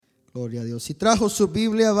Gloria a Dios. Si trajo su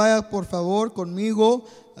Biblia, vaya por favor conmigo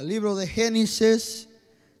al libro de Génesis,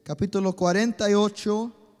 capítulo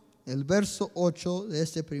 48, el verso 8 de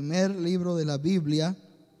este primer libro de la Biblia.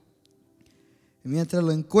 Y mientras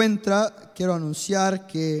lo encuentra, quiero anunciar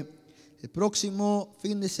que el próximo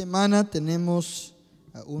fin de semana tenemos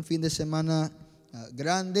un fin de semana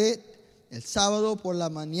grande. El sábado por la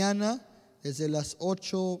mañana, desde las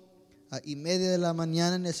 8:30 de la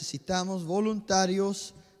mañana, necesitamos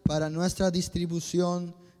voluntarios para nuestra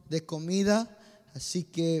distribución de comida. Así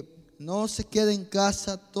que no se quede en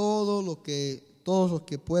casa. Todos los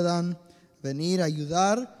que puedan venir a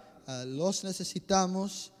ayudar, los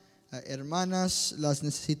necesitamos. Hermanas las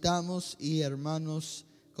necesitamos y hermanos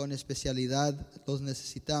con especialidad los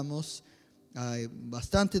necesitamos. Hay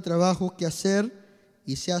bastante trabajo que hacer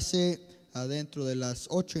y se hace dentro de las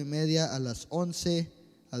 8:30 a las 11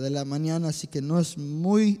 de la mañana, así que no es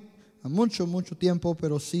mucho tiempo,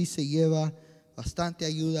 pero sí se lleva bastante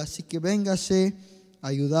ayuda. Así que véngase a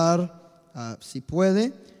ayudar si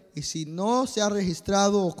puede. Y si no se ha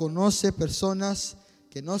registrado o conoce personas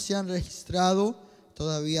que no se han registrado,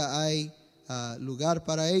 todavía hay lugar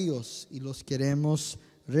para ellos y los queremos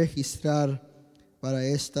registrar para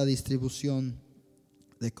esta distribución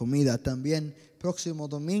de comida. También próximo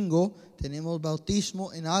domingo tenemos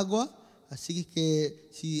bautismo en agua. Así que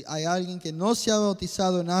si hay alguien que no se ha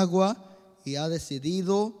bautizado en agua y ha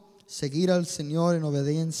decidido seguir al Señor en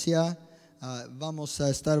obediencia, vamos a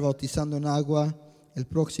estar bautizando en agua el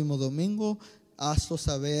próximo domingo. Hazlo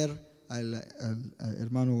saber al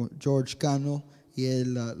hermano George Cano y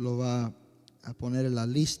él lo va a poner en la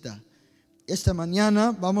lista. Esta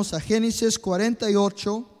mañana vamos a Génesis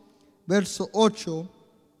 48, verso 8,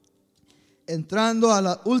 entrando a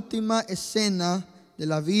la última escena de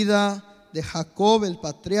la vida de Jacob, el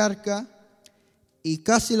patriarca, y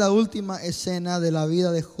casi la última escena de la vida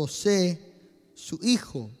de José, su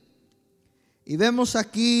hijo. Y vemos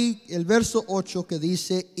aquí el verso 8 que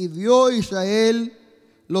dice: y vio Israel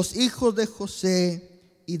los hijos de José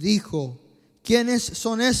y dijo: ¿quiénes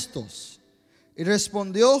son estos? Y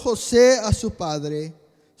respondió José a su padre: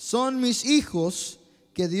 son mis hijos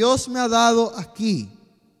que Dios me ha dado aquí.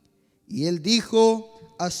 Y él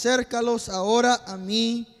dijo: acércalos ahora a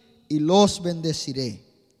mí y los bendeciré.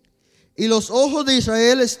 Y los ojos de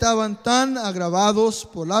Israel estaban tan agravados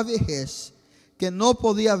por la vejez que no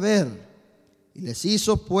podía ver. Y les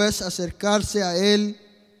hizo pues acercarse a él,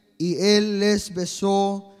 y él les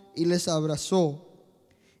besó y les abrazó.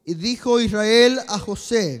 Y dijo Israel a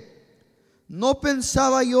José: no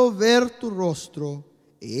pensaba yo ver tu rostro,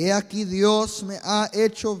 y he aquí Dios me ha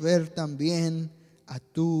hecho ver también a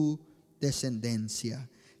tu descendencia.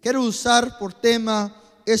 Quiero usar por tema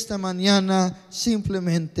esta mañana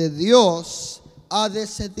simplemente: Dios ha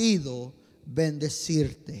decidido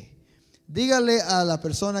bendecirte. Dígale a la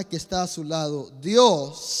persona que está a su lado: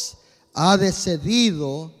 Dios ha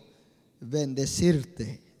decidido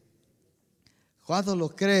bendecirte. ¿Cuántos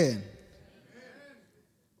lo creen?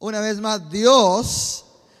 Una vez más, Dios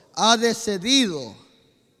ha decidido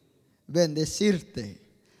bendecirte.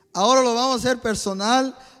 Ahora lo vamos a hacer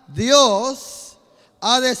personal. Dios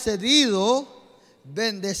ha decidido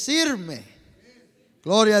bendecirme.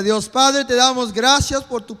 Gloria a Dios. Padre, te damos gracias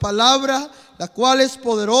por tu palabra, la cual es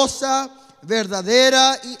poderosa,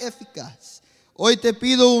 verdadera y eficaz. Hoy te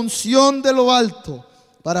pido unción de lo alto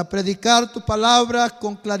para predicar tu palabra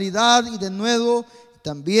con claridad y de nuevo.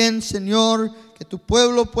 También, Señor, que tu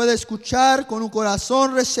pueblo pueda escuchar con un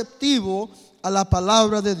corazón receptivo a la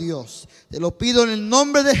palabra de Dios. Te lo pido en el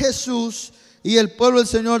nombre de Jesús. Y el pueblo del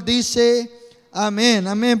Señor dice: amén,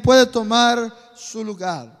 amén. Puede tomar su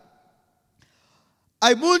lugar.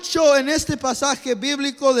 Hay mucho en este pasaje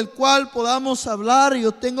bíblico del cual podamos hablar.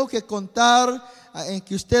 Yo tengo que contar en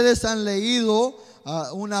que ustedes han leído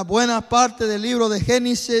una buena parte del libro de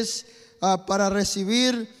Génesis para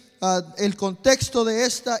recibir el contexto de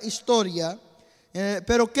esta historia.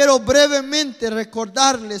 Pero quiero brevemente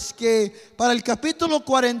recordarles que para el capítulo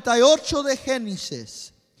 48 de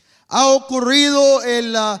Génesis ha ocurrido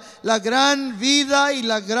la gran vida y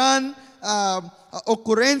la gran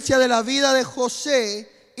ocurrencia de la vida de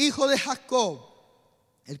José, hijo de Jacob,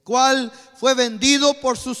 el cual fue vendido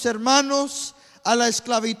por sus hermanos a la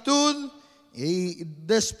esclavitud. Y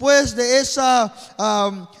después de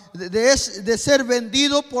ser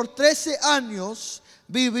vendido por 13 años,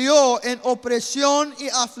 vivió en opresión y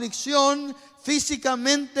aflicción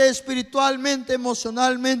físicamente, espiritualmente,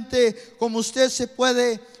 emocionalmente, como usted se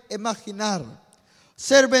puede imaginar.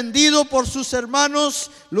 ser vendido por sus hermanos.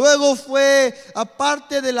 Luego fue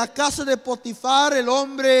parte de la casa de Potifar, el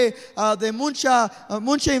hombre de mucha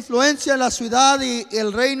influencia en la ciudad y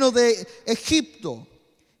el reino de Egipto.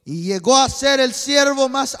 Y llegó a ser el siervo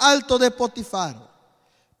más alto de Potifar.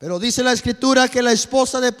 Pero dice la escritura que la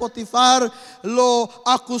esposa de Potifar lo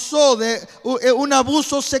acusó de un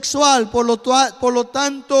abuso sexual. Por lo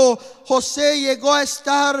tanto, José llegó a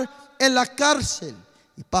estar en la cárcel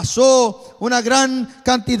y pasó una gran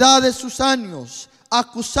cantidad de sus años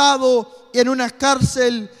acusado en una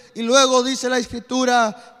cárcel. Y luego dice la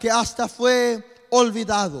escritura que hasta fue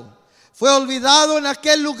olvidado. Fue olvidado en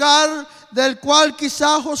aquel lugar del cual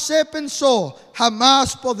quizá José pensó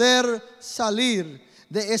jamás poder salir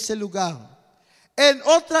de ese lugar. En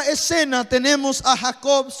otra escena tenemos a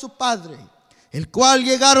Jacob, su padre, el cual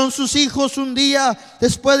llegaron sus hijos un día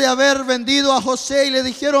después de haber vendido a José y le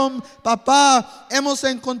dijeron: papá, hemos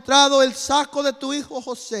encontrado el saco de tu hijo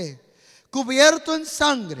José cubierto en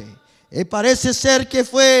sangre. Parece ser que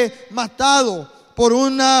fue matado por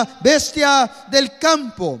una bestia del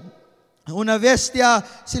campo, una bestia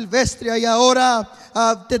silvestre, y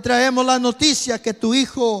ahora te traemos la noticia que tu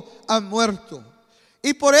hijo ha muerto.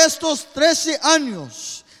 Y por estos 13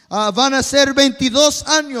 años, van a ser 22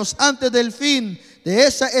 años antes del fin de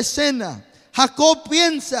esa escena, Jacob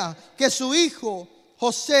piensa que su hijo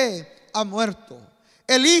José ha muerto.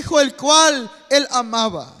 El hijo el cual él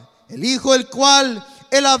amaba, el hijo el cual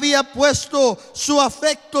él había puesto su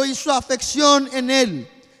afecto y su afección en él,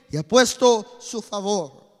 y ha puesto su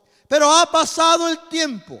favor. Pero ha pasado el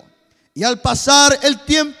tiempo. Y al pasar el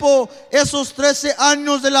tiempo, esos 13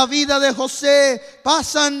 años de la vida de José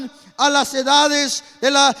pasan a las edades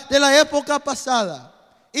de la época pasada.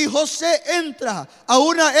 Y José entra a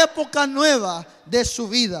una época nueva de su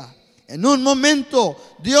vida. En un momento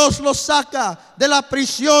Dios lo saca de la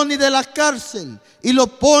prisión y de la cárcel y lo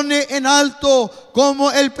pone en alto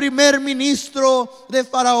como el primer ministro de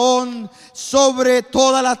Faraón sobre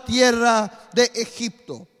toda la tierra de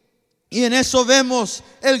Egipto. Y en eso vemos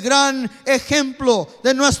el gran ejemplo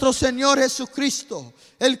de nuestro Señor Jesucristo,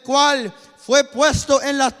 el cual fue puesto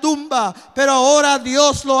en la tumba, pero ahora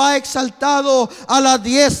Dios lo ha exaltado a la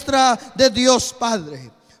diestra de Dios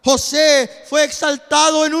Padre. José fue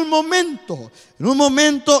exaltado en un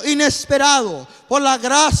momento inesperado, por la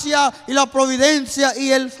gracia y la providencia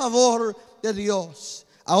y el favor de Dios.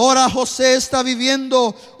 Ahora José está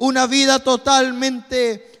viviendo una vida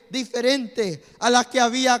totalmente diferente a la que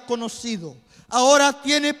había conocido. Ahora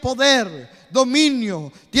tiene poder,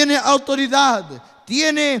 dominio, tiene autoridad,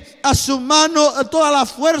 tiene a su mano toda la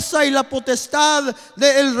fuerza y la potestad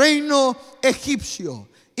del reino egipcio.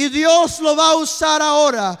 Y Dios lo va a usar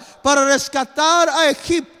ahora para rescatar a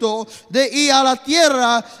Egipto y a la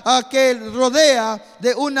tierra que rodea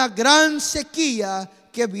de una gran sequía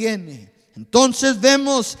que viene. Entonces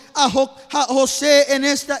vemos a José en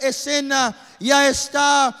esta escena. Ya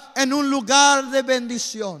está en un lugar de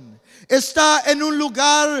bendición, está en un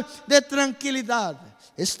lugar de tranquilidad,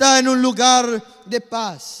 está en un lugar de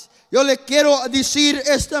paz. Yo le quiero decir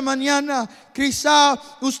esta mañana, quizá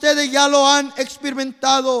ustedes ya lo han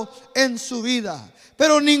experimentado en su vida,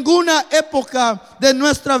 pero ninguna época de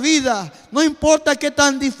nuestra vida, no importa qué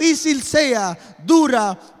tan difícil sea,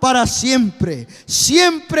 dura para siempre.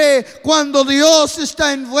 Siempre cuando Dios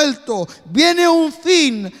está envuelto, viene un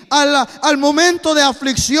fin al momento de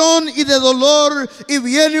aflicción y de dolor, y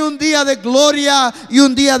viene un día de gloria y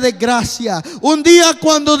un día de gracia. Un día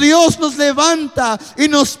cuando Dios nos levanta y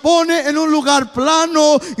nos pone en un lugar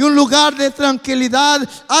plano y un lugar de tranquilidad.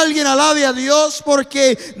 Alguien alabe a Dios,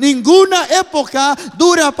 porque ninguna época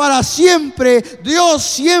dura para siempre. Dios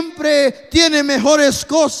siempre tiene mejores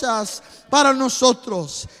cosas para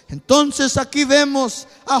nosotros. Entonces aquí vemos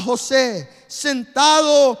a José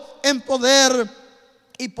sentado en poder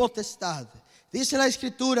y potestad. Dice la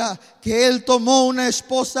escritura que él tomó una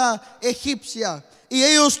esposa egipcia y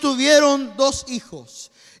ellos tuvieron 2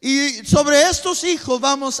 hijos. Y sobre estos hijos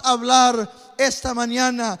vamos a hablar esta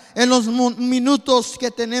mañana en los minutos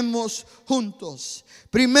que tenemos juntos.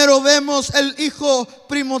 Primero vemos el hijo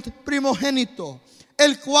primogénito,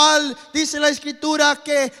 el cual dice la escritura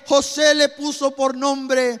que José le puso por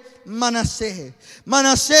nombre Manasés.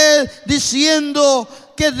 Manasés, diciendo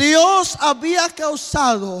que Dios había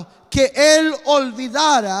causado que él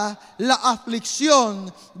olvidara la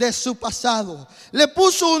aflicción de su pasado. Le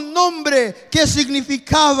puso un nombre que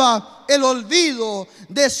significaba el olvido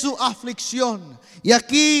de su aflicción. Y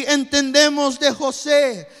aquí entendemos de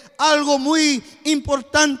José algo muy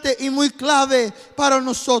importante y muy clave para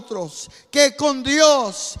nosotros, que con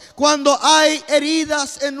Dios, cuando hay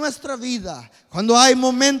heridas en nuestra vida, Cuando hay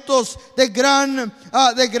momentos de gran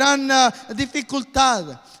dificultad,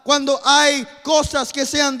 cuando hay cosas que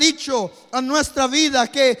se han dicho a nuestra vida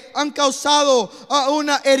que han causado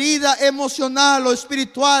una herida emocional o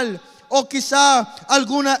espiritual, o quizá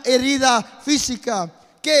alguna herida física,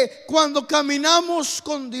 que cuando caminamos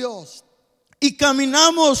con Dios y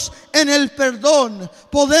caminamos en el perdón,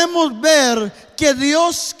 podemos ver que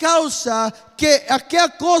Dios causa que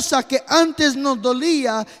aquella cosa que antes nos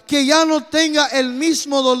dolía, que ya no tenga el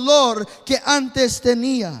mismo dolor que antes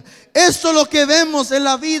tenía. Esto es lo que vemos en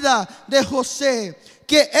la vida de José,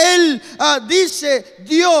 que él dice: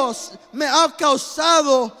 Dios me ha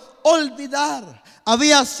causado olvidar.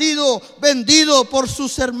 Había sido vendido por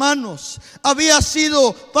sus hermanos, había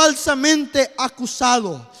sido falsamente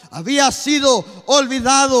acusado, había sido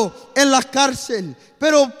olvidado en la cárcel.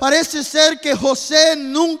 Pero parece ser que José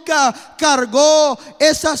nunca cargó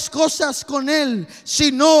esas cosas con él,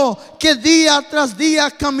 sino que día tras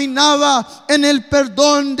día caminaba en el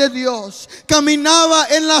perdón de Dios, caminaba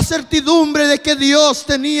en la certidumbre de que Dios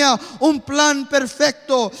tenía un plan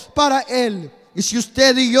perfecto para él. Y si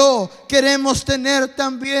usted y yo queremos tener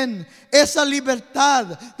también esa libertad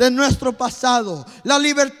de nuestro pasado, la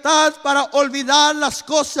libertad para olvidar las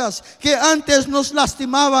cosas que antes nos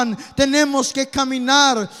lastimaban, tenemos que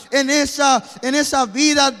caminar en esa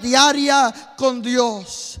vida diaria con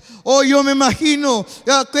Dios. Yo me imagino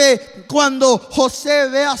que cuando José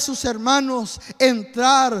ve a sus hermanos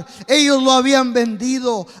entrar, ellos lo habían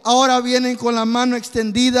vendido, ahora vienen con la mano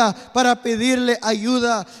extendida para pedirle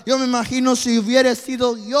ayuda. Yo me imagino, si hubiera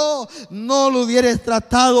sido yo, no lo hubiera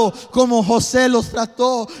tratado como José los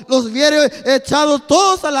trató. Los hubiera echado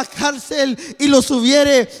todos a la cárcel y los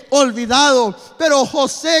hubiera olvidado. Pero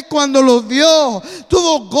José, cuando los vio,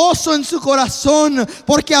 tuvo gozo en su corazón,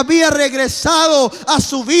 porque había regresado a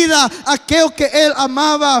su vida aquello que él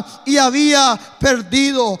amaba y había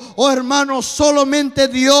perdido. Hermanos, solamente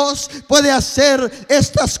Dios puede hacer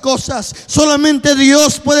estas cosas. Solamente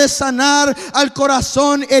Dios puede sanar al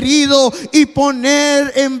corazón herido y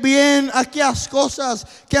poner en bien aquellas cosas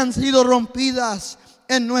que han sido rompidas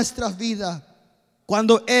en nuestras vidas.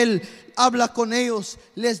 Cuando Él habla con ellos,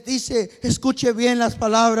 les dice: escuche bien las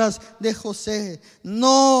palabras de José.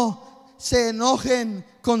 No se enojen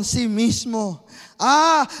con sí mismo.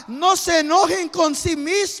 No se enojen con sí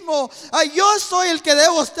mismo. Yo soy el que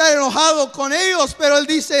debo estar enojado con ellos. Pero él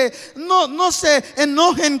dice: no se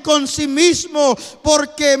enojen con sí mismo,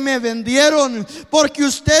 porque me vendieron, porque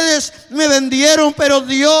ustedes me vendieron. Pero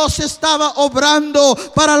Dios estaba obrando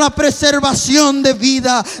para la preservación de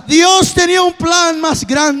vida. Dios tenía un plan más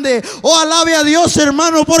grande. Alabe a Dios,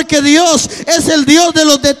 hermano, porque Dios es el Dios de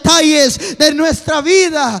los detalles de nuestra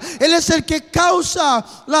vida. Él es el que causa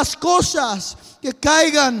las cosas que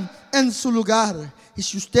caigan en su lugar. Y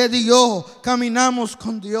si usted y yo caminamos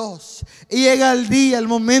con Dios, y llega el día, el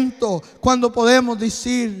momento cuando podemos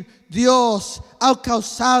decir: Dios ha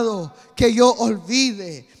causado que yo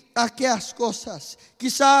olvide aquellas cosas.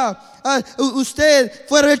 Quizá usted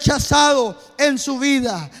fue rechazado en su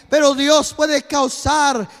vida, pero Dios puede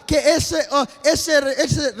causar que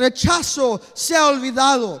ese rechazo sea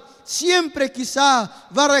olvidado. Siempre quizá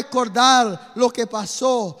va a recordar lo que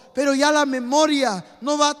pasó, pero ya la memoria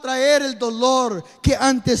no va a traer el dolor que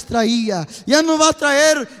antes traía. Ya no va a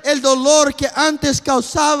traer el dolor que antes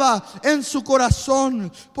causaba en su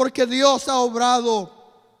corazón, porque Dios ha obrado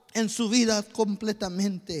en su vida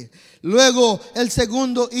completamente. Luego, el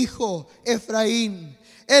segundo hijo, Efraín.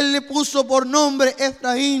 Él le puso por nombre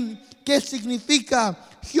Efraín, que significa: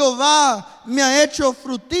 Jehová me ha hecho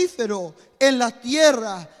fructífero en la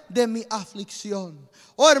tierra de mi aflicción.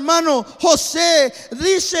 Hermano, José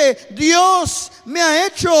dice: Dios me ha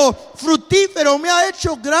hecho fructífero, me ha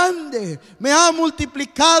hecho grande, me ha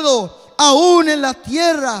multiplicado aún en la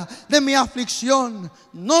tierra de mi aflicción.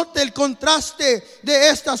 Note el contraste de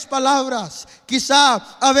estas palabras. Quizá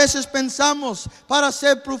a veces pensamos, para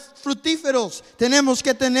ser fructíferos tenemos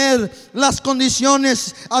que tener las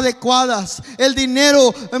condiciones adecuadas, el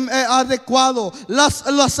dinero adecuado,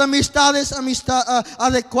 las amistades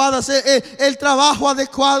adecuadas, el trabajo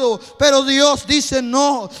adecuado. Pero Dios dice: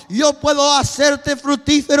 no, yo puedo hacerte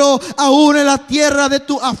fructífero aún en la tierra de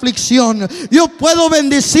tu aflicción. Yo puedo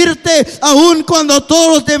bendecirte aún cuando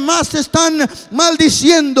todos los demás te están maldiciendo.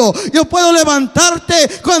 Yo puedo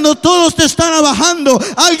levantarte cuando todos te están abajando.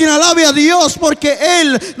 Alguien alabe a Dios, porque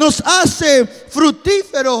Él nos hace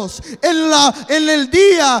fructíferos en el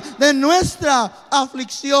día de nuestra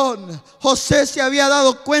aflicción. José se había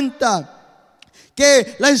dado cuenta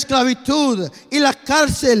que la esclavitud y la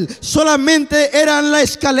cárcel solamente eran la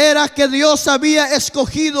escalera que Dios había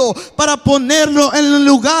escogido para ponerlo en el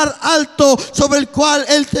lugar alto sobre el cual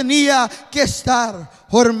él tenía que estar.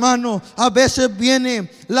 Oh hermano, a veces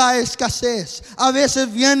viene la escasez, a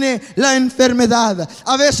veces viene la enfermedad,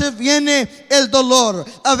 a veces viene el dolor,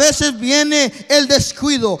 a veces viene el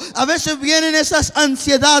descuido, a veces vienen esas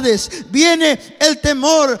ansiedades, viene el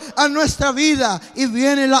temor a nuestra vida y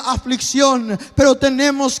viene la aflicción. Pero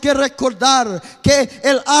tenemos que recordar que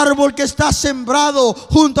el árbol que está sembrado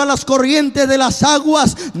junto a las corrientes de las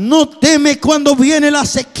aguas no teme cuando viene la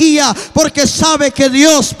sequía, porque sabe que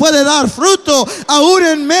Dios puede dar fruto aún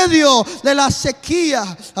en medio de la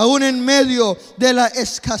sequía, aún en medio de la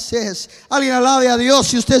escasez. Alguien alabe a Dios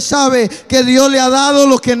si usted sabe que Dios le ha dado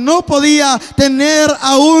lo que no podía tener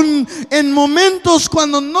aún en momentos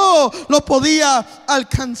cuando no lo podía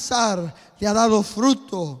alcanzar. Le ha dado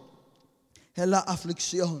fruto en la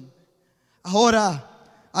aflicción. Ahora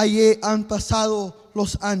allí han pasado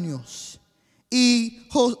los años y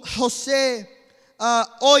José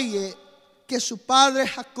oye que su padre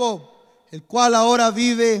Jacob, el cual ahora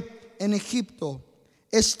vive en Egipto,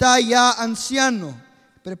 está ya anciano,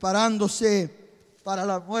 preparándose para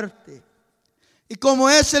la muerte. Y como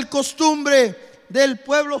es el costumbre del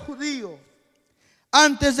pueblo judío,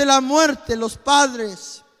 antes de la muerte los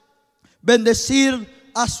padres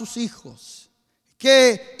bendecir a sus hijos.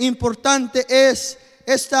 Qué importante es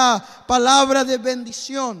esta palabra de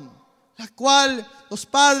bendición, la cual los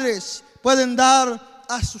padres pueden dar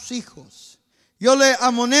a sus hijos. Yo le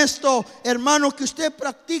amonesto, hermano, que usted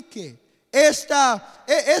practique esta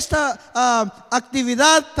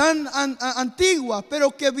actividad tan antigua, pero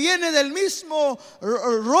que viene del mismo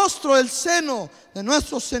rostro, el seno de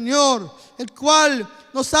nuestro Señor, el cual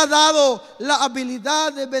nos ha dado la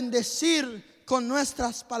habilidad de bendecir con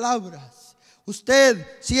nuestras palabras. Usted,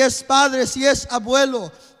 si es padre, si es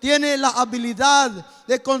abuelo, tiene la habilidad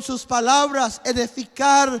de con sus palabras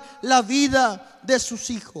edificar la vida de sus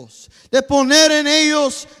hijos, de poner en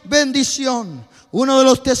ellos bendición. Uno de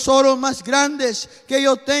los tesoros más grandes que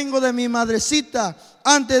yo tengo de mi madrecita,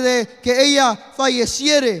 antes de que ella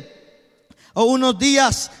falleciere, o unos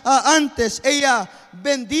días antes, ella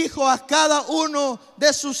bendijo a cada uno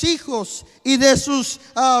de sus hijos y de sus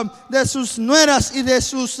nueras y de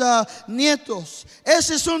sus nietos.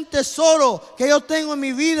 Ese es un tesoro que yo tengo en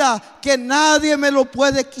mi vida, que nadie me lo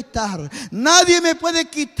puede quitar. Nadie me puede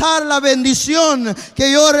quitar la bendición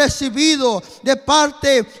que yo he recibido de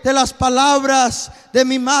parte de las palabras de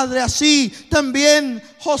mi madre. Así también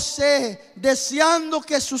José, deseando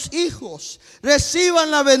que sus hijos reciban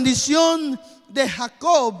la bendición de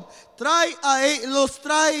Jacob, los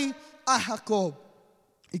trae a Jacob.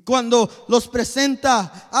 Y cuando los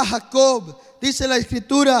presenta a Jacob, dice la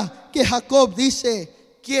escritura que Jacob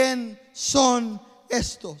dice: ¿quién son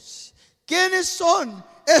estos? ¿Quiénes son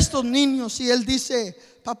estos niños? Y él dice: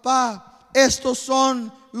 papá, estos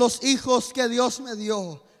son los hijos que Dios me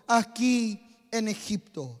dio aquí en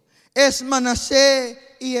Egipto. Es Manasés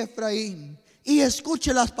y Efraín. Y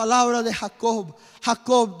escuche las palabras de Jacob.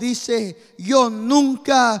 Jacob dice: yo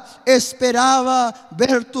nunca esperaba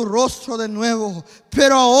ver tu rostro de nuevo,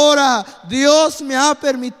 pero ahora Dios me ha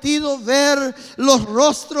permitido ver los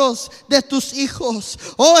rostros de tus hijos.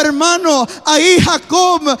 Oh hermano, ahí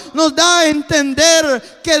Jacob nos da a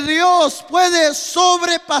entender que Dios puede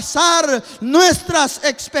sobrepasar nuestras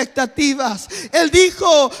expectativas. Él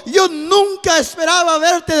dijo: yo nunca esperaba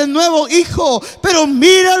verte de nuevo, hijo, pero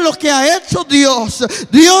mira lo que ha hecho Dios.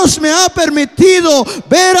 Dios me ha permitido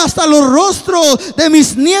ver hasta los rostros de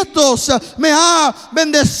mis nietos. Me ha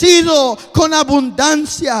bendecido con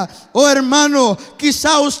abundancia. Oh hermano,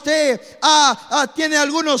 quizá usted tiene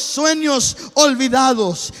algunos sueños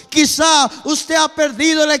olvidados. Quizá usted ha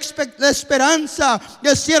perdido la esperanza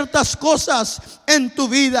de ciertas cosas en tu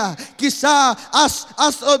vida. Quizá has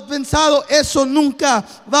pensado: eso nunca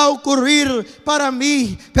va a ocurrir para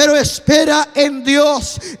mí. Pero espera en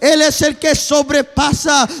Dios. Él es el que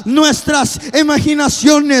sobrepasa nuestras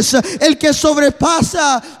imaginaciones, el que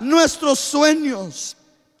sobrepasa nuestros sueños.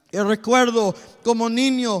 Yo recuerdo como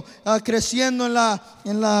niño creciendo en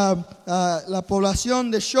la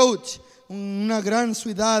población de Choate, una gran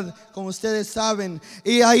ciudad, como ustedes saben.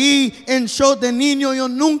 Y ahí en Choate de niño yo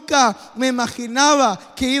nunca me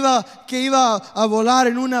imaginaba que iba a volar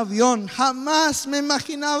en un avión. Jamás me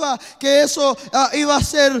imaginaba que eso iba a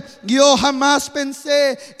ser yo. Jamás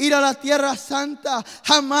pensé ir a la Tierra Santa.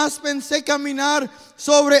 Jamás pensé caminar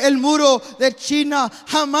sobre el muro de China.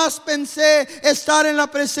 Jamás pensé estar en la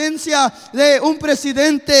presencia de un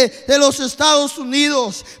presidente de los Estados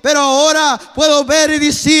Unidos, pero ahora puedo ver y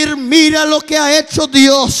decir: mira lo que ha hecho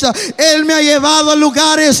Dios. Él me ha llevado a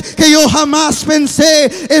lugares que yo jamás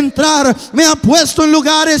pensé entrar. Me ha puesto en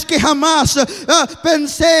lugares que jamás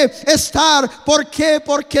pensé estar. ¿Por qué?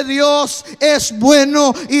 Porque Dios es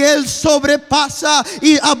bueno y Él sobrepasa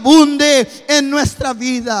y abunde en nuestra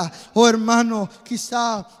vida. Oh hermano,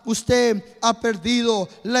 quizá usted ha perdido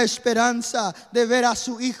la esperanza de ver a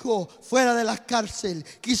su hijo fuera de la cárcel.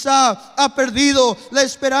 Quizá ha perdido la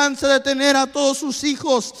esperanza de tener a todos sus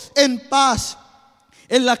hijos en paz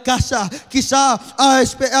en la casa. Quizá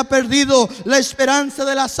ha perdido la esperanza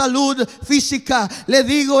de la salud física. Le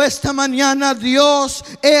digo esta mañana: Dios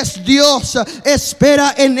es Dios.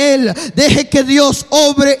 Espera en Él. Deje que Dios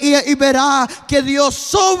obre y verá que Dios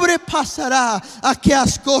sobrepasará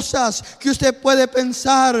aquellas cosas que usted puede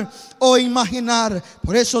pensar o imaginar.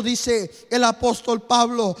 Por eso dice el apóstol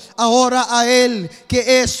Pablo: ahora a Él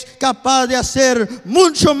que es capaz de hacer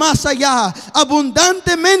mucho más allá,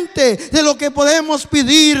 abundantemente de lo que podemos pedir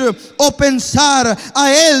o pensar,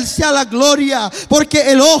 a Él sea la gloria. Porque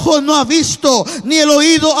el ojo no ha visto, ni el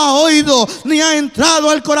oído ha oído, ni ha entrado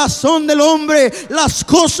al corazón del hombre las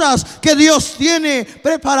cosas que Dios tiene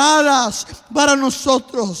preparadas para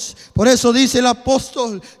nosotros. Por eso dice el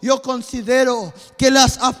apóstol: yo considero que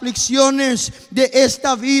las aflicciones de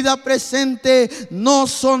esta vida presente no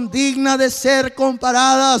son dignas de ser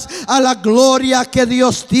comparadas a la gloria que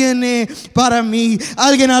Dios tiene para mí.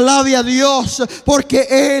 Alguien alabe a Dios, porque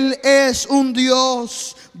Él es un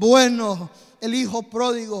Dios bueno. El hijo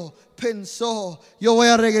pródigo pensó: yo voy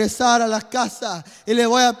a regresar a la casa y le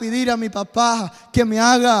voy a pedir a mi papá que me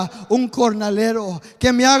haga un jornalero,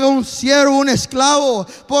 que me haga un siervo, un esclavo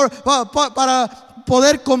para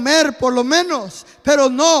poder comer por lo menos.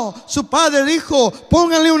 Pero no, su padre dijo: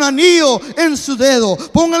 póngale un anillo en su dedo,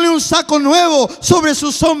 póngale un saco nuevo sobre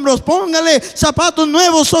sus hombros, póngale zapatos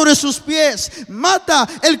nuevos sobre sus pies, mata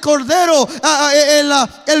el cordero,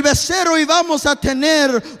 el becerro, y vamos a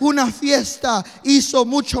tener una fiesta. Hizo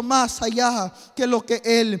mucho más allá que lo que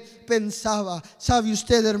él pensaba. ¿Sabe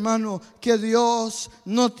usted, hermano, que Dios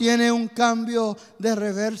no tiene un cambio de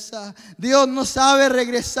reversa? Dios no sabe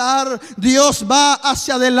regresar. Dios va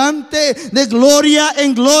hacia adelante, de gloria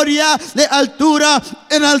en gloria, de altura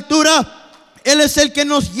en altura. Él es el que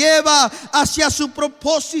nos lleva hacia su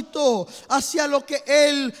propósito, hacia lo que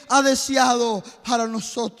Él ha deseado para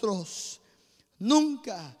nosotros.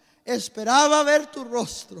 Nunca esperaba ver tu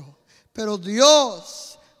rostro, pero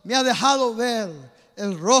Dios me ha dejado ver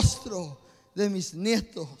el rostro de mis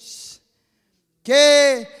nietos.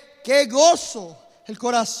 Qué gozo el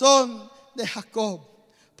corazón de Jacob,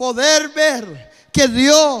 poder ver que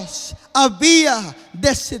Dios había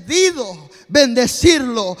decidido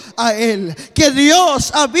bendecirlo a él, que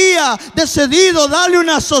Dios había decidido darle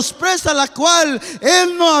una sorpresa la cual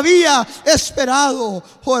él no había esperado.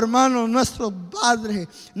 Oh hermano, nuestro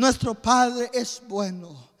Padre es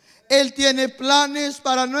bueno. Él tiene planes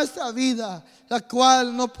para nuestra vida, la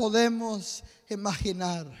cual no podemos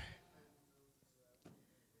imaginar.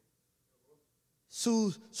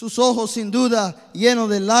 Sus ojos sin duda llenos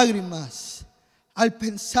de lágrimas al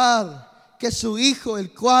pensar que su hijo,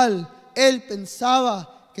 el cual él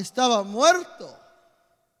pensaba que estaba muerto,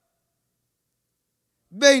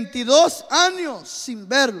 22 años sin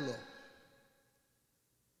verlo.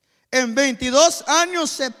 En 22 años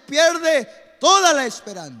se pierde toda la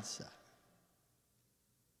esperanza.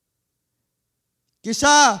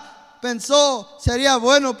 Quizá pensó: sería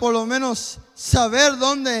bueno por lo menos saber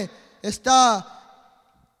dónde está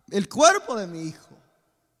el cuerpo de mi hijo.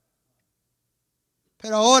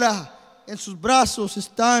 Pero ahora en sus brazos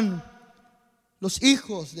están los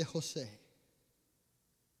hijos de José.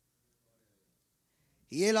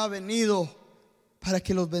 Y él ha venido para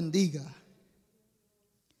que los bendiga.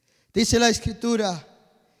 Dice la Escritura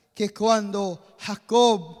que cuando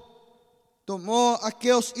Jacob tomó a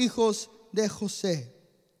aquellos hijos de José,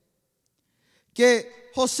 que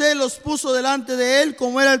José los puso delante de él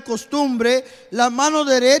como era el costumbre, la mano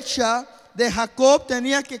derecha de Jacob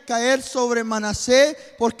tenía que caer sobre Manasés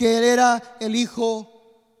porque él era el hijo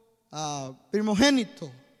primogénito,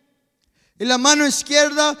 y la mano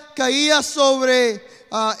izquierda caía sobre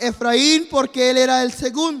Efraín porque él era el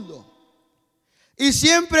segundo. Y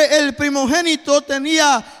siempre el primogénito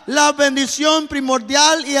tenía la bendición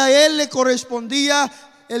primordial y a él le correspondía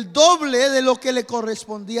el doble de lo que le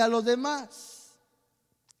correspondía a los demás.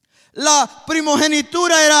 La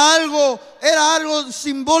primogenitura era algo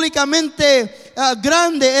simbólicamente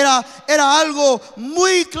grande, era algo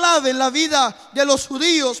muy clave en la vida de los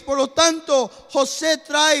judíos. Por lo tanto, José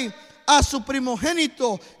trae a su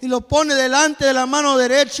primogénito y lo pone delante de la mano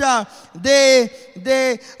derecha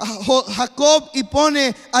de Jacob y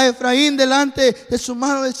pone a Efraín delante de su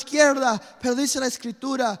mano izquierda. Pero dice la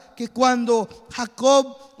escritura que cuando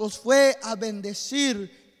Jacob los fue a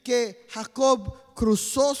bendecir, que Jacob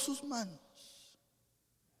cruzó sus manos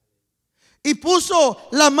y puso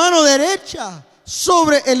la mano derecha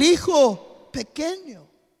sobre el hijo pequeño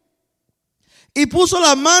y puso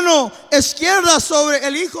la mano izquierda sobre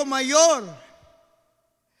el hijo mayor.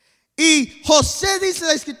 Y José, dice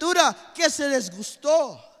la escritura, que se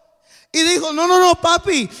disgustó y dijo: no,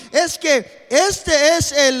 papi, es que este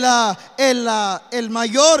es el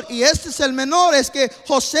mayor y este es el menor. Es que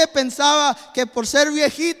José pensaba que por ser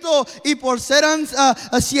viejito y por ser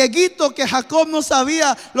cieguito, que Jacob no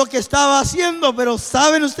sabía lo que estaba haciendo. Pero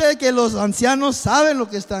saben ustedes que los ancianos saben lo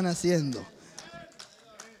que están haciendo.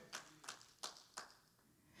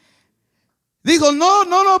 Dijo: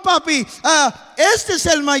 no, papi, este es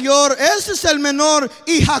el mayor, este es el menor.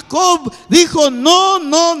 Y Jacob dijo: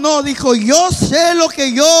 no, dijo: yo sé lo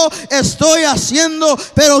que yo estoy haciendo,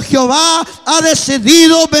 pero Jehová ha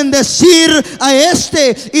decidido bendecir a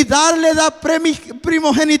este y darle la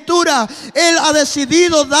primogenitura. Él ha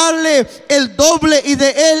decidido darle el doble y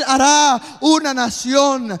de él hará una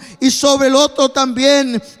nación, y sobre el otro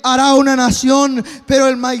también hará una nación, pero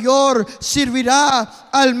el mayor servirá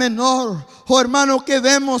al menor. Oh, hermano, que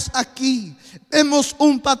vemos aquí, vemos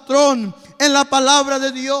un patrón en la palabra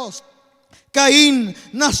de Dios. Caín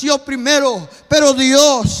nació primero, pero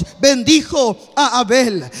Dios bendijo a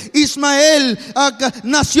Abel. Ismael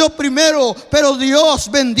nació primero, pero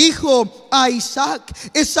Dios bendijo a Isaac.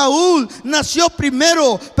 Esaú nació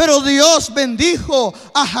primero, pero Dios bendijo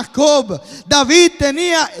a Jacob. David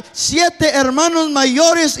tenía 7 hermanos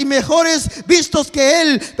mayores y mejores vistos que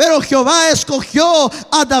él, pero Jehová escogió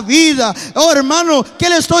a David. Oh, hermano, ¿qué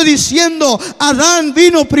le estoy diciendo? Adán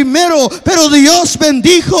vino primero, pero Dios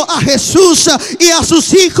bendijo a Jesús y a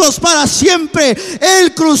sus hijos para siempre.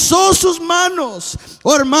 Él cruzó sus manos.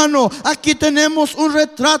 Oh, hermano, aquí tenemos un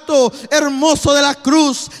retrato hermoso de la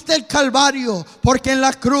cruz del Calvario, porque en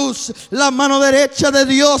la cruz la mano derecha de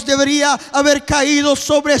Dios debería haber caído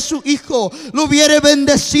sobre su hijo, lo hubiera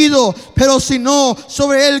bendecido, pero si no,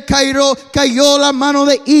 sobre él cayó la mano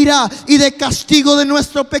de ira y de castigo de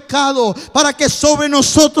nuestro pecado, para que sobre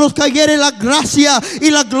nosotros cayera la gracia y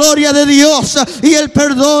la gloria de Dios y el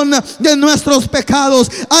perdón de nuestros pecados.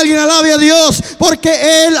 Alguien alabe a Dios,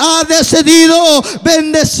 porque Él ha decidido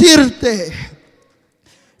bendecirte.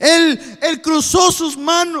 Él cruzó sus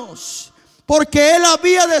manos porque Él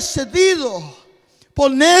había decidido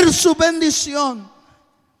poner su bendición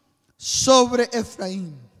sobre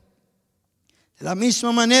Efraín. De la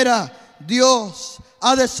misma manera, Dios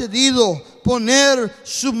ha decidido poner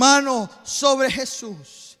su mano sobre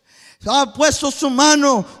Jesús. Ha puesto su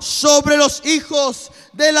mano sobre los hijos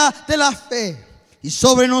de la fe, y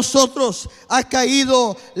sobre nosotros ha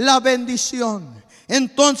caído la bendición.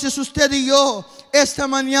 Entonces usted y yo esta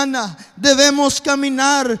mañana debemos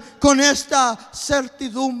caminar con esta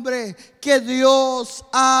certidumbre que Dios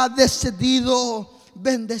ha decidido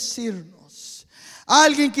bendecirnos.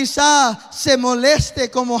 Alguien quizá se moleste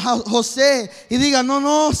como José y diga: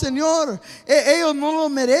 no, Señor, ellos no lo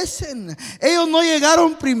merecen. Ellos no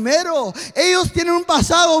llegaron primero. Ellos tienen un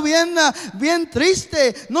pasado bien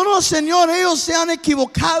triste. No, Señor, ellos se han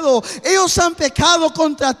equivocado. Ellos han pecado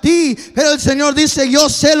contra ti. Pero el Señor dice: yo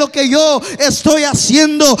sé lo que yo estoy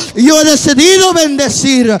haciendo. Yo he decidido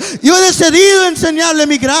bendecir. Yo he decidido enseñarle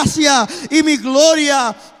mi gracia y mi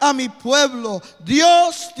gloria a mi pueblo.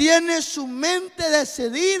 Dios tiene su mente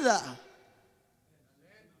decidida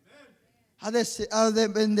a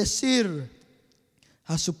bendecir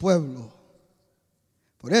a su pueblo.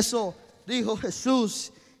 Por eso dijo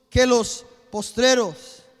Jesús que los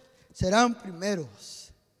postreros serán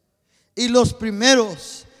primeros y los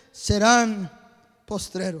primeros serán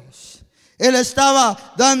postreros. Él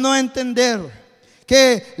estaba dando a entender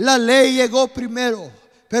que la ley llegó primero,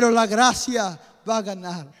 pero la gracia va a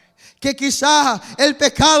ganar. Que quizá el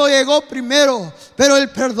pecado llegó primero, pero el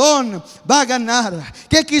perdón va a ganar.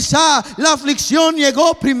 Que quizá la aflicción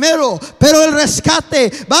llegó primero, pero el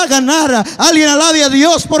rescate va a ganar. Alguien alabe a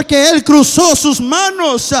Dios, porque Él cruzó sus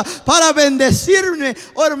manos para bendecirme.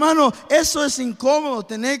 Oh, hermano, eso es incómodo,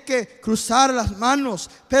 tener que cruzar las manos.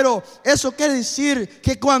 Pero eso quiere decir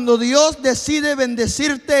que cuando Dios decide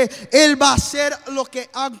bendecirte, Él va a hacer lo que,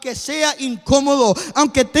 aunque sea incómodo,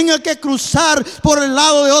 aunque tenga que cruzar por el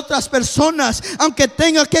lado de otra otras personas, aunque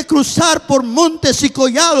tenga que cruzar por montes y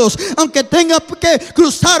collados, aunque tenga que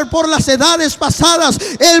cruzar por las edades pasadas,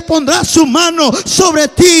 Él pondrá su mano sobre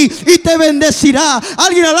ti y te bendecirá.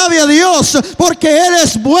 Alguien alabe a Dios, porque Él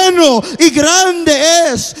es bueno y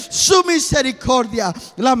grande es su misericordia.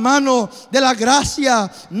 La mano de la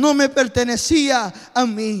gracia no me pertenecía a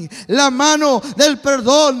mí. La mano del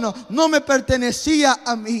perdón no me pertenecía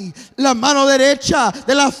a mí. La mano derecha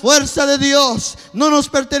de la fuerza de Dios no nos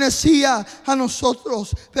pertenecía a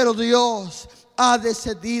nosotros, pero Dios ha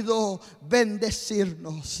decidido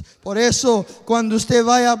bendecirnos. Por eso, cuando usted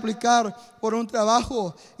vaya a aplicar por un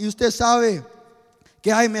trabajo y usted sabe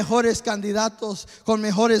que hay mejores candidatos con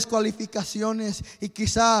mejores cualificaciones y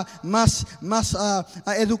quizá más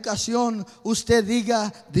educación, usted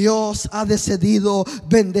diga: Dios ha decidido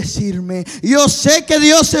bendecirme. Yo sé que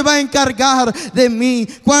Dios se va a encargar de mí.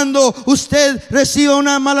 Cuando usted reciba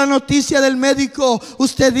una mala noticia del médico,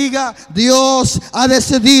 usted diga: Dios ha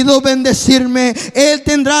decidido bendecirme. Él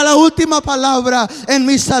tendrá la última palabra en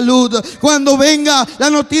mi salud. Cuando venga la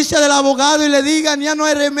noticia del abogado y le digan: ya no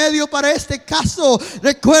hay remedio para este caso,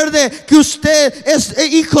 recuerde que usted es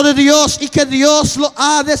hijo de Dios y que Dios lo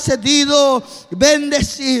ha decidido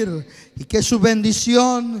bendecir, y que su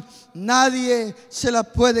bendición nadie se la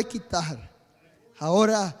puede quitar.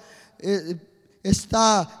 Ahora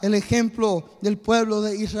está el ejemplo del pueblo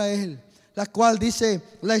de Israel, la cual dice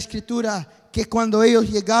la escritura que cuando ellos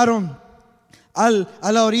llegaron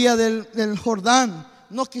a la orilla del Jordán,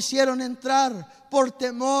 no quisieron entrar por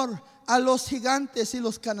temor a los gigantes y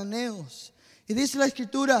los cananeos. Y dice la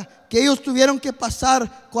escritura que ellos tuvieron que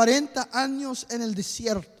pasar 40 años en el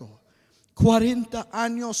desierto. 40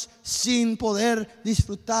 años sin poder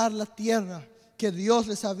disfrutar la tierra que Dios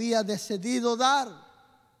les había decidido dar.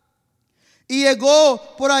 Y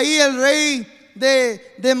llegó por ahí el rey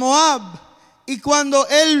de Moab. Y cuando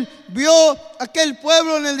él vio aquel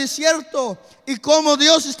pueblo en el desierto y cómo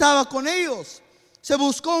Dios estaba con ellos, se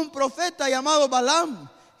buscó un profeta llamado Balaam.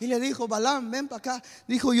 Y le dijo: Balaam, ven para acá.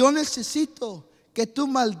 Dijo: yo necesito que tú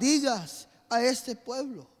maldigas a este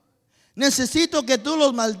pueblo. Necesito que tú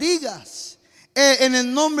los maldigas en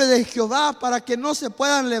el nombre de Jehová, para que no se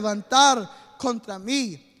puedan levantar contra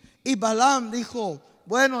mí. Y Balaam dijo: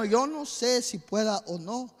 bueno, yo no sé si pueda o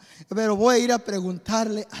no, pero voy a ir a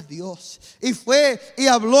preguntarle a Dios. Y fue y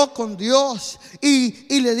habló con Dios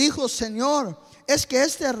y le dijo: Señor, es que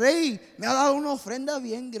este rey me ha dado una ofrenda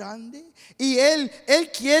bien grande y él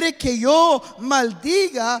quiere que yo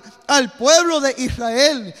maldiga al pueblo de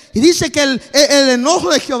Israel. Y dice que el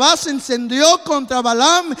enojo de Jehová se encendió contra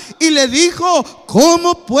Balaam y le dijo: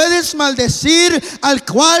 ¿cómo puedes maldecir al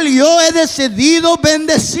cual yo he decidido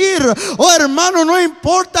bendecir? Oh hermano, no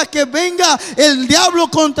importa que venga el diablo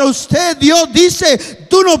contra usted, Dios dice: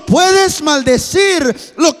 tú no puedes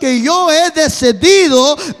maldecir lo que yo he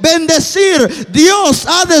decidido bendecir. Dios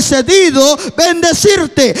ha decidido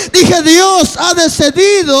bendecirte. Dije: Dios ha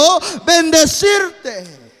decidido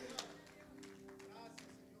bendecirte.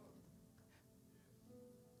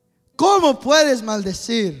 ¿Cómo puedes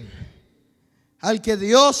maldecir al que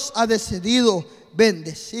Dios ha decidido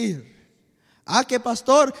bendecir? Que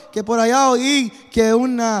pastor, que por allá oí que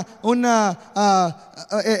una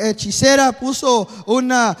hechicera puso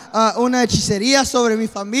una hechicería sobre mi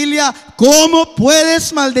familia. ¿Cómo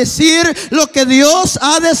puedes maldecir lo que Dios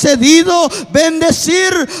ha decidido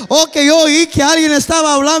bendecir? Que yo oí que alguien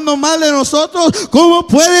estaba hablando mal de nosotros. ¿Cómo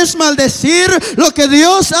puedes maldecir lo que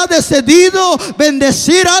Dios ha decidido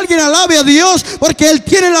bendecir? Alguien alabe a Dios, porque Él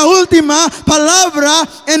tiene la última palabra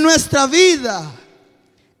en nuestra vida.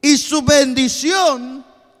 Y su bendición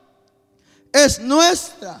es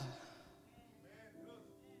nuestra.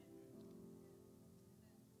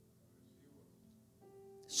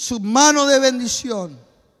 Su mano de bendición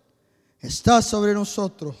está sobre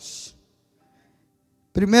nosotros.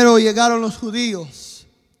 Primero llegaron los judíos,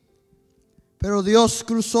 pero Dios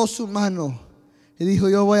cruzó su mano y dijo: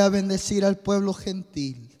 yo voy a bendecir al pueblo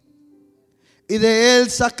gentil. Y de él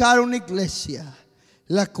sacar una iglesia,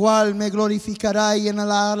 la cual me glorificará y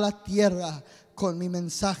llenará la tierra con mi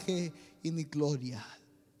mensaje y mi gloria.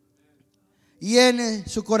 Llene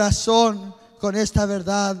su corazón con esta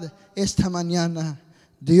verdad esta mañana.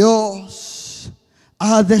 Dios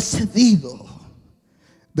ha decidido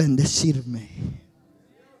bendecirme.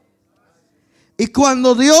 Y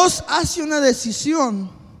cuando Dios hace una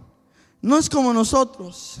decisión, no es como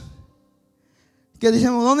nosotros, que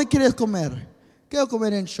decimos: ¿dónde quieres comer? Quiero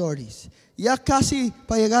comer en Shorty's. Ya casi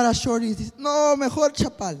para llegar a Shorty's, dice: no, mejor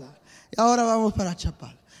Chapala. Y ahora vamos para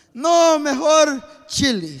Chapala. No, mejor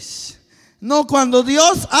Chili's. No, cuando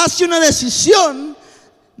Dios hace una decisión,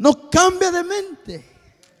 no cambia de mente.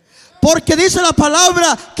 Porque dice la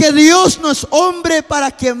palabra que Dios no es hombre para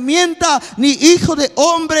que mienta, ni hijo de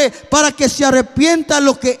hombre para que se arrepienta.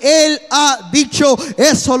 Lo que Él ha dicho,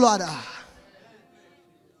 eso lo hará.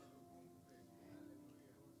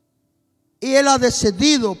 Y Él ha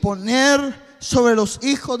decidido poner sobre los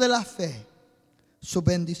hijos de la fe su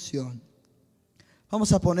bendición.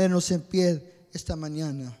 Vamos a ponernos en pie esta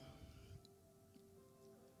mañana.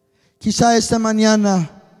 Quizá esta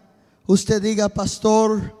mañana usted diga: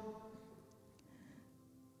 pastor,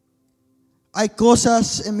 hay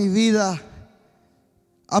cosas en mi vida,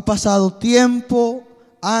 ha pasado tiempo,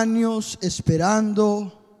 años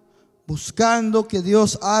esperando, buscando que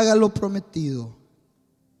Dios haga lo prometido.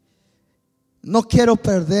 No quiero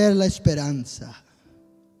perder la esperanza.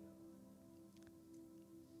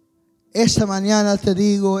 Esta mañana te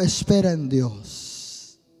digo: espera en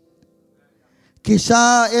Dios.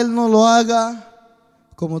 Quizá Él no lo haga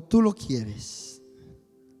como tú lo quieres.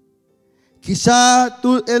 Quizá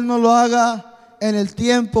Él no lo haga en el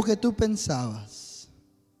tiempo que tú pensabas.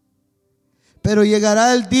 Pero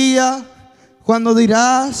llegará el día cuando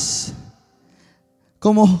dirás,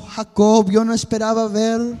 como Jacob: yo no esperaba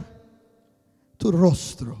ver tu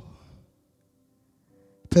rostro,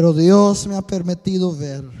 pero Dios me ha permitido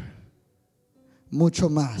ver mucho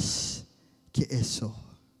más que eso.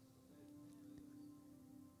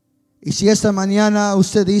 Y si esta mañana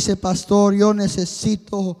usted dice: pastor, yo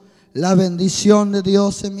necesito la bendición de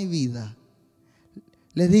Dios en mi vida,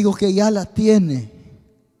 le digo que ya la tiene.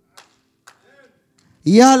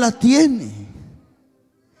 Ya la tiene.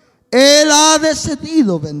 Él ha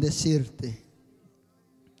decidido bendecirte.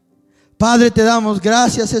 Padre, te damos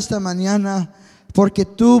gracias esta mañana porque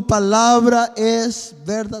tu palabra es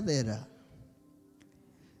verdadera.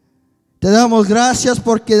 Te damos gracias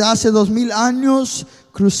porque hace 2000 años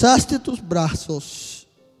cruzaste tus brazos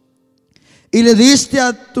y le diste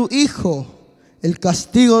a tu Hijo el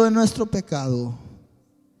castigo de nuestro pecado.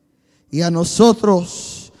 Y a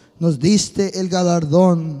nosotros nos diste el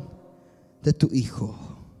galardón de tu Hijo.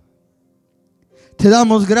 Te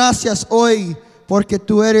damos gracias hoy porque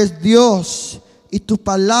tú eres Dios y tu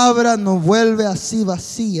palabra no vuelve así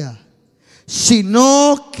vacía,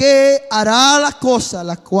 sino que hará la cosa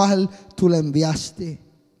la cual tú la enviaste.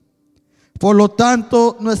 Por lo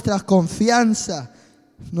tanto, nuestra confianza,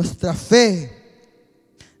 nuestra fe,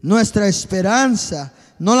 nuestra esperanza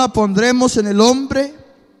no la pondremos en el hombre,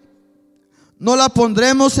 no la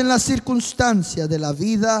pondremos en las circunstancias de la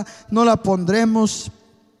vida, no la pondremos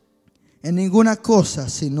en ninguna cosa,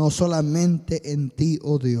 sino solamente en ti,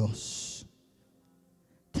 oh Dios.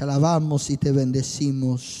 Te alabamos y te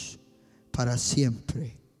bendecimos para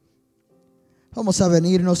siempre. Vamos a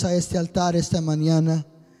venirnos a este altar esta mañana.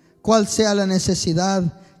 Cual sea la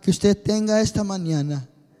necesidad que usted tenga esta mañana,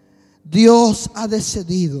 Dios ha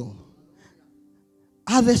decidido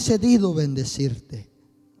bendecirte.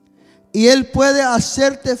 Y Él puede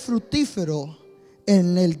hacerte fructífero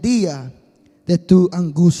en el día de tu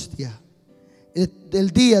angustia,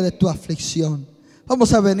 el día de tu aflicción.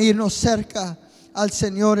 Vamos a venirnos cerca al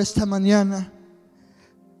Señor esta mañana,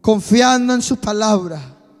 confiando en su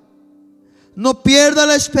palabra. No pierda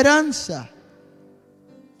la esperanza.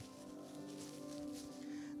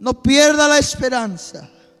 No pierda la esperanza.